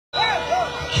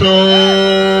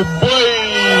boy.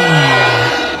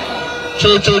 Cho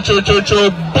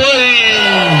boy.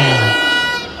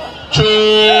 Cho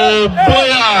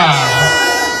boya.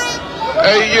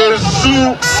 Eyezu.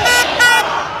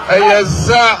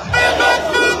 Eyeza.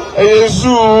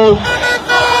 Eyezu.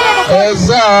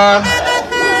 Eza.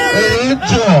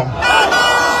 Ejo.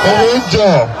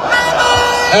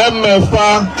 Emefa.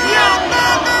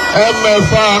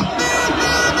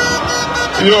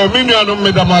 Yo, mimi anu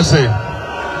medamase.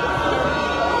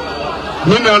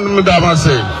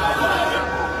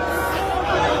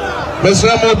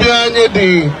 Mesra mo bia nye di.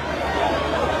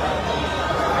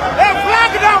 Hey,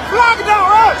 flag down,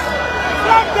 right?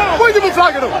 Flag down. Where you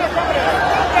flag it up?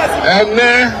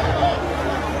 Ene.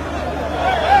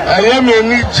 Ayemi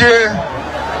nije.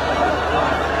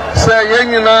 Say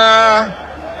yenyina.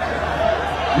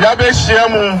 Yabe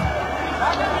shiemu.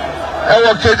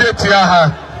 Ewo keje tiaha.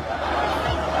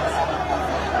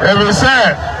 Ebi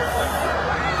say.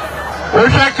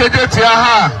 Oje keje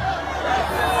tiaha.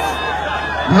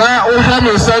 Na oje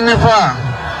me sanifa.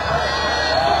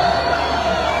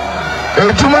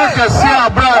 Ejuma kesi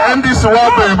abra ndisi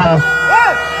wa bebo.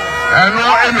 Eno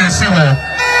emesi wo.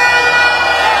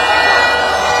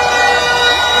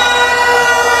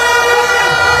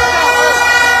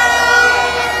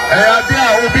 Dia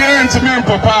obi entimi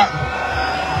papa.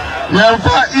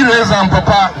 Yemfa erase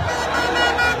papa.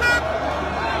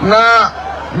 Na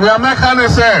ya meka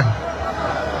say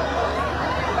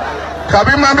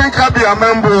Kabima ben kabi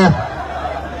amembo.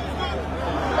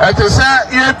 Ete say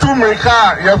ye tu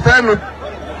mrika ye fenu.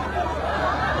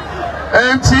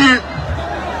 Enti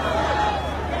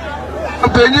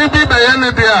penyi bi be ye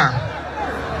ne dia.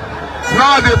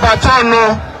 Na de baton no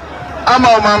ama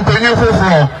o man penyi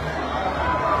foforo.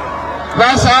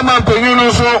 Na sa man penyi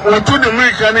no so otu de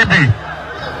mrika ni bi.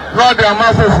 Na de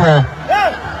ama foforo.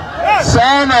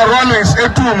 Sana Rollins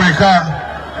etu mrika.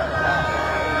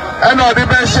 And all the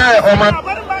best share on my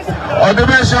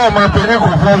penny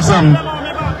from some.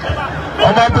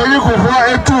 On my penny for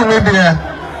a 2 media.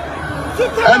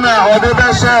 And all the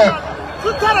best share.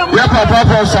 Yeah, papa,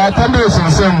 for Southerners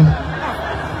and some.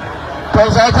 For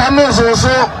Southerners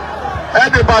also at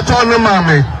the baton,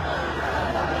 mammy.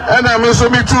 And I'm also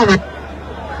me too.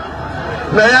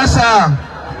 Now, yes, sir.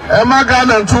 Am I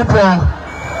gun and 2 pound?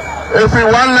 If we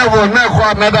one level, never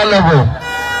another level.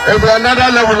 If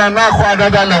another level and not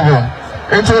another level,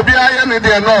 it will be a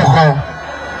media no.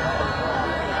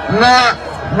 Now,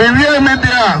 media,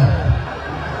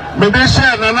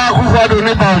 Medisha and Naku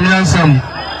Nipa Yansam.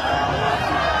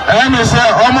 And I say,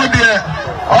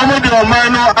 Omodi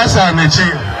Omano Asanichi.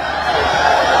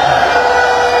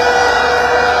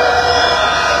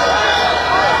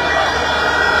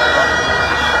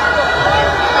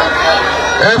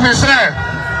 If you say,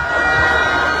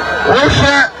 what's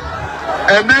that?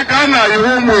 And they Ghana you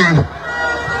home with.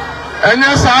 And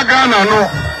yes, I Ghana no.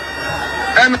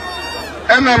 And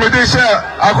I'm a dish.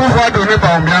 I go for the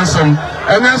Nipa Biansum.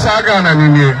 And yes, I Ghana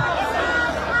in here.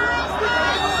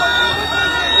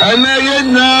 And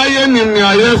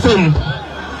I film.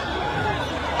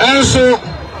 And so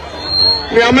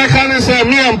the Americans say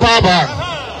me and Papa.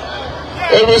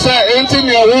 It was say anything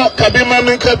you want Kabima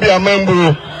make be a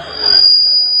member.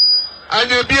 And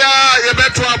you be a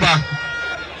better.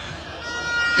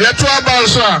 Yetu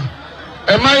abanso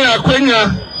emaya kwenya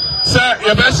say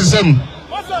your best system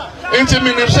into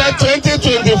minister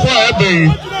 2024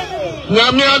 ebe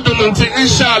nyame adumunti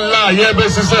inshallah your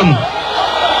best system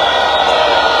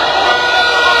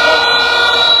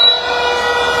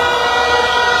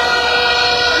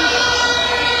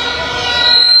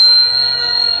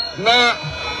na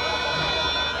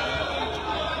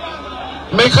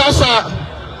mekasa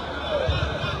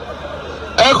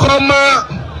ekoma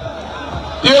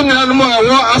Yenyanmo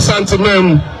awo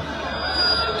asantemem.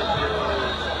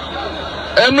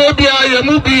 Enobia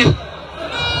yemubi.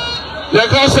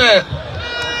 Yeka say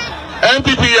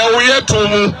NPP yawo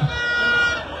tomu.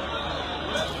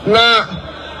 Na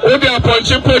odi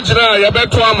aponche pojira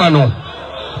yabeto amano.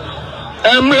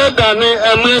 Emre dane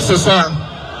emre sesa.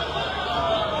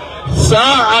 Sa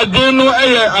adwenu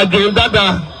eye adwen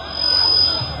dada.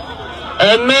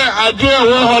 Ene adwen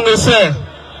wo ho ne se.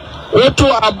 Woto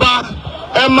aba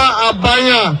Emma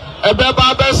Abaya, a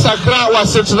baba sakra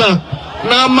was it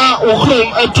Nama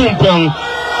Ukrum Atumpong.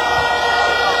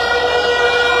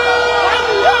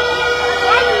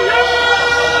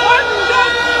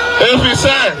 If you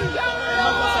say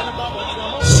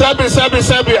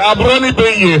Sabi Abroni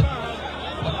Beye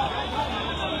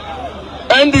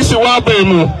and this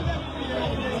Wabemu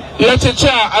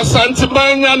Yachicha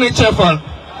Asantimania Nichefa.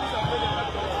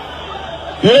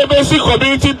 Ye basic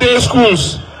community day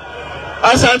schools.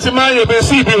 Asantima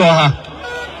yebesi bi wɔ ha.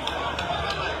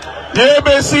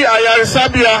 Yebesi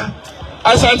ayaresabea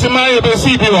Asantima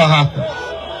yebesi bi wɔ ha.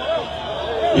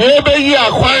 Yebeyi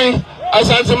akwan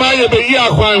Asantima yebeyi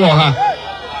akwan wɔ ha.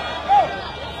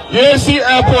 Yesi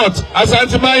airport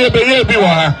Asantima yebeyi bi wɔ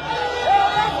ha.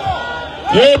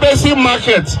 Yebesi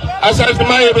market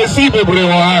Asantima yebesi bebre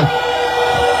wɔ ha.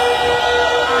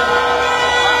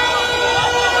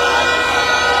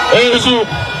 Ezu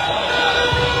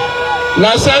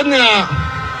na senya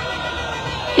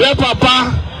ye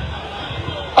papa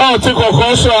o ti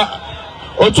kokon so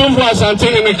otumfu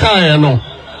Asante ni kan no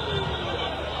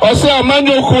o se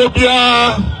amanyoko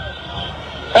bia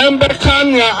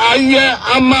embekanya aye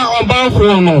ama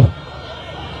obanfo no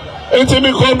enti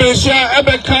mi ko be hia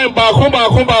ebekan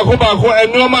baako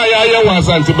enoma ya wa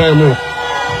Asante ba mu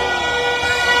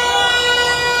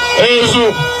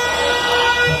ezu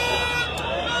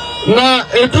na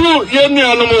edru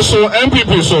yenu so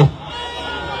NPP so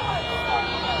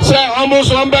se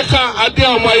almost ombeka ade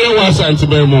amaye wa Asante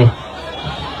ba mu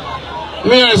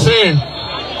me say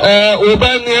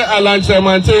obani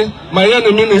alanchemante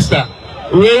mayenu minister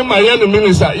we mayenu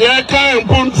minister ye kan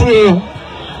puntu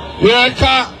ye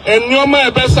ka enoma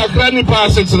ebe sakra ni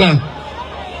pasitna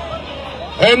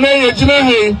ene ye gina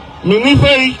he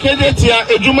minife kejetia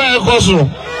ejuma ekoso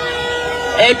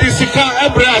edisika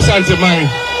ebre Asante man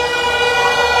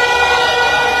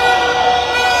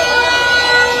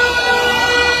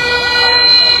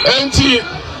enti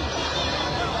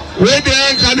we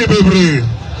dey kan bebre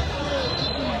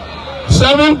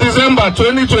 7 December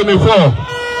 2024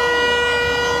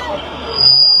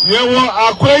 yewo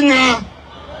akwenya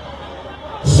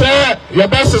se ye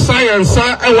best science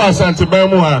e wa Asante ba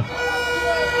mu ha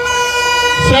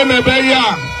se ne be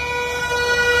ya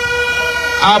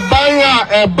abaya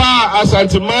eba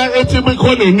Asante ma etimi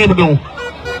ko na nim no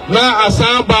na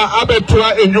asamba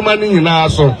abetua enjuma ni nyina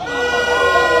so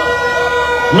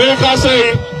make us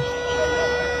say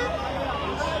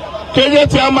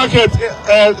Kejetia market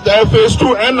phase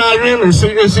 2 NRN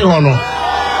is hono.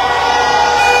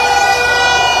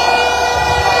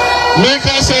 Make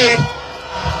us say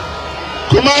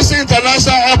Kumasi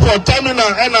International Airport Terminal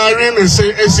NRN is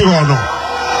hono.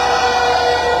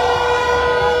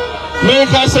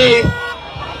 Make us say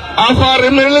Afari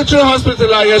Military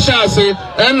Hospital Ayesha say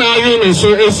NRN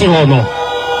is hono.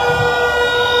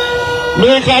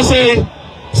 Make us say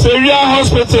Syria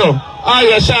Hospital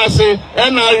Ayesha say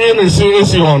NRN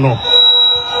is hono.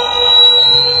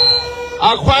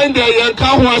 Akwan de yanka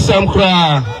ho asam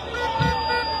kra.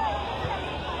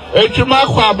 Etuma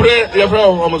kwabre ye fra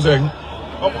omosen.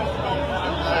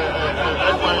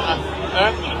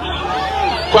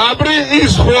 Kwabre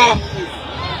is for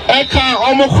eka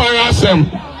omokwan asam.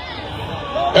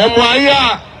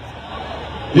 Emwaya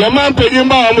ye man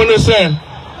pejimba omo se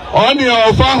oni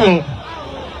ofa ho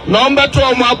na mbeto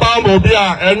omo abambo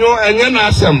bia enye na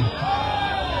asam.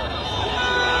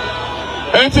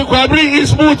 Enti Kwabri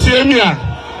is smooth emia.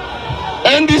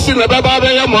 NDC na baba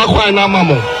be ya mo akwan na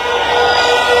mamo.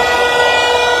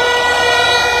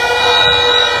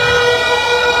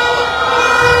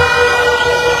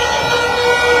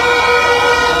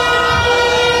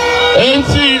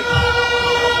 Enti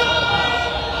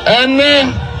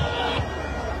ene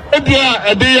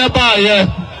edia ba ye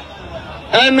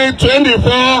any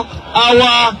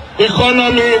 24-hour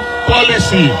economy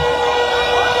policy.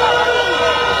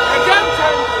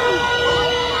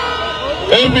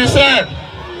 If we say,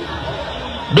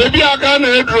 baby, I can't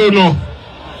hear no.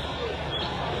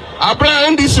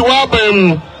 Abraham this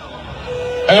wabem.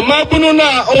 A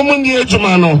mabununa omuni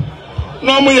ejumano.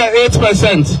 No more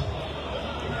 8%.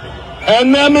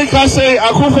 And Namika say,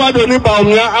 Akufa doni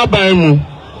baumia abaimu.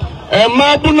 A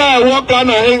mabuna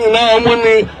wakana hang na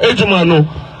omuni ejumano.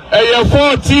 A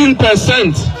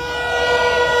 14%.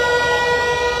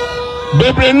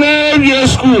 Bebrene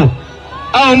school.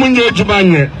 Aumuni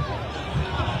ejumanye.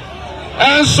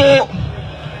 And so,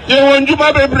 you want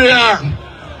Juma Bebrea,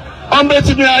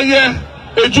 Betimi aye,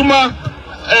 Ejuma,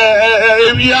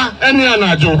 Evia, any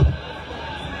anajo.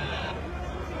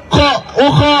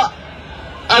 Oko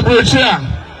Abrochia,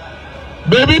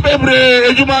 Baby Bebre,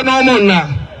 Ejuma no mona,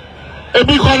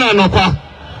 Ebi Kona nopa,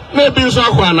 Nebi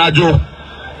Sako anajo.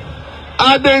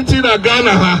 Adenti na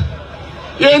Ghana ha,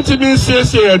 Yenti bin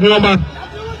CC Noma,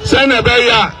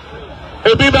 Senebeya,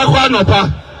 Ebi Bakwa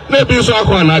nopa, Nebi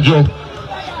Sako anajo.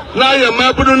 Na ye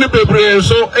mabunu ni bebre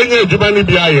so enye adwuma ni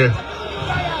biaye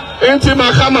enti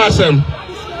Mahama asem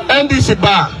NDC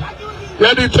ba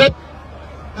ye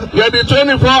the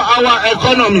 24-hour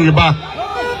economy ba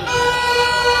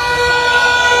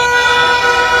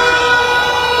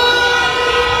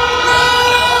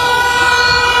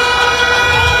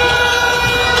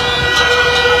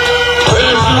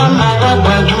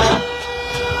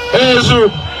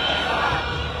Bonsu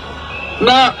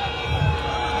na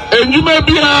enjuma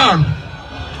bia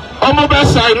omo be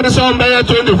sign so be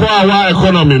 24-hour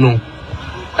economy no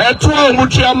eto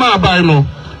omutua ma aban no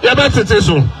ye be tete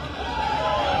so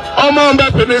omo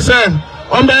be pene se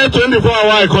on be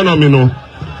 24-hour economy no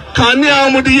kani a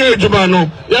omo di ye ejuma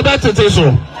no ye be tete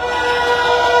so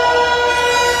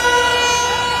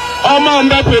omo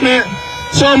be pene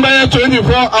so on be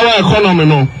 24-hour economy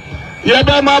no ye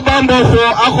be ma bambo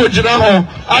for akojina ho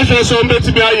ahwe so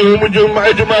mbeti bi aye omu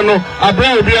ejuma no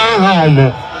abra obi aha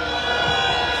omo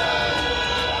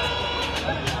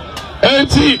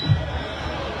enti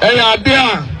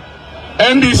eya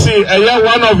NDC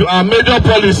one of our major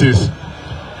policies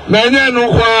na nye no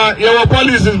kwa ye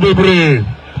policies bebre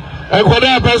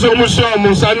enkwada person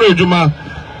musa no ejuma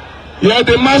ye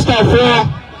the master for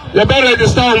ye be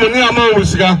register omo ni ama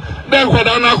musika den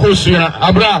kwada na akosua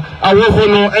abra awofo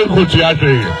no enkotu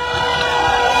atwe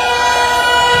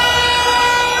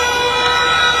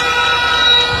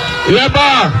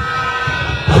yeba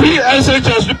free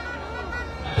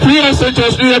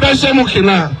SHS ye be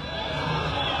shemukina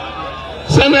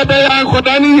senebe ya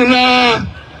kodani nyina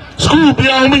school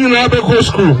bia omo nyina be ko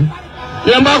school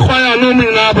ye ma kwaya no omo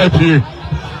nyina ba pie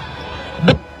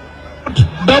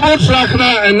double track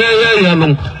na eneye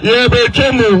no ye be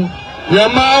twemu ye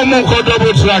ma omo ko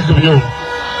double track bio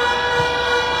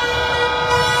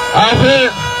afi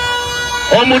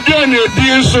omo de ni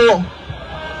edi so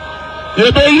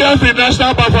ye be ye fi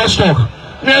national buffer stock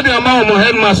near the amount of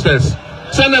headmasters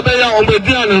senebe ya omo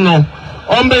eduane no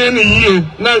ombe ni yie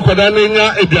na nkoda na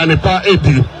nya eduane pa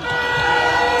edi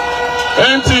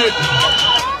enti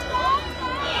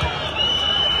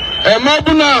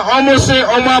emabuna omose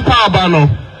omapa abano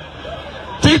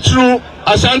teachru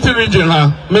Ashanti region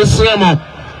ha mesremo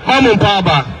mamu pa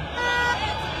aba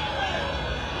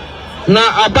na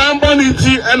abambo ni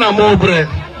ti ena mobre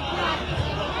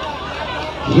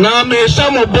na me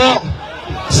shamobo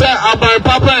se aban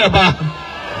papa eba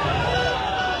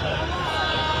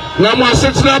na mo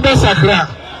asetina be sakra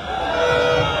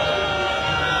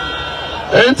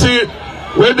enti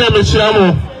we de me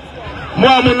chiamo mo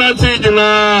amunati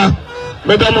jina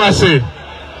medamu ase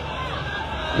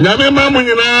nyame mamu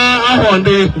nyina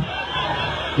ahonde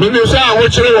mini sa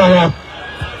awochire wo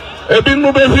ebi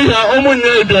mu be fi ha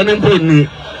omunya eduane mponi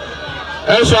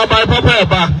enso abai papa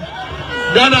eba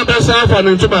Ghana be sa fa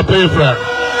ni ntuma pefra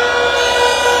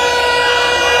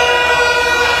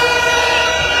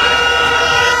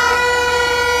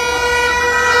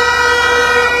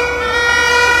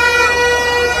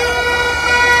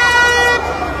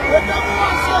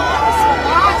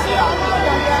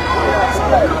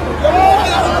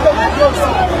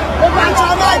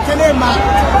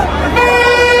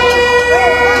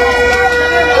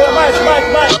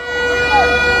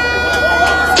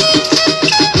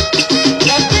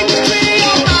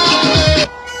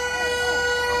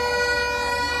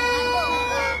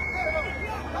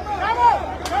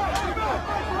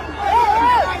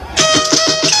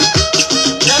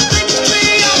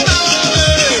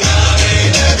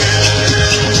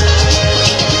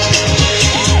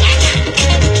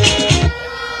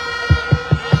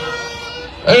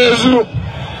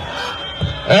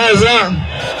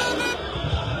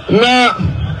na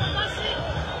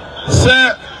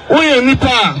se we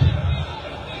nipa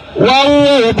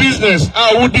wa business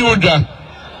wudi uja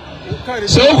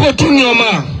se uko tu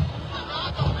nyoma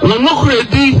no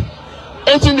nokredi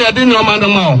eti ne ade nyoma no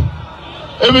ma o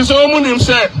ebi se omu nim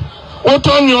se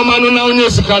oto nyoma no na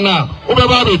onye sika na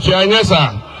obeba betu anya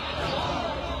sa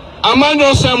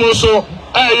amanyo sem so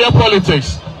ye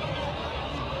politics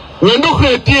we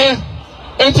nokredi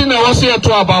eti na wose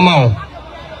eto abama o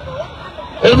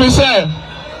ebi se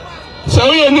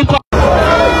we nipa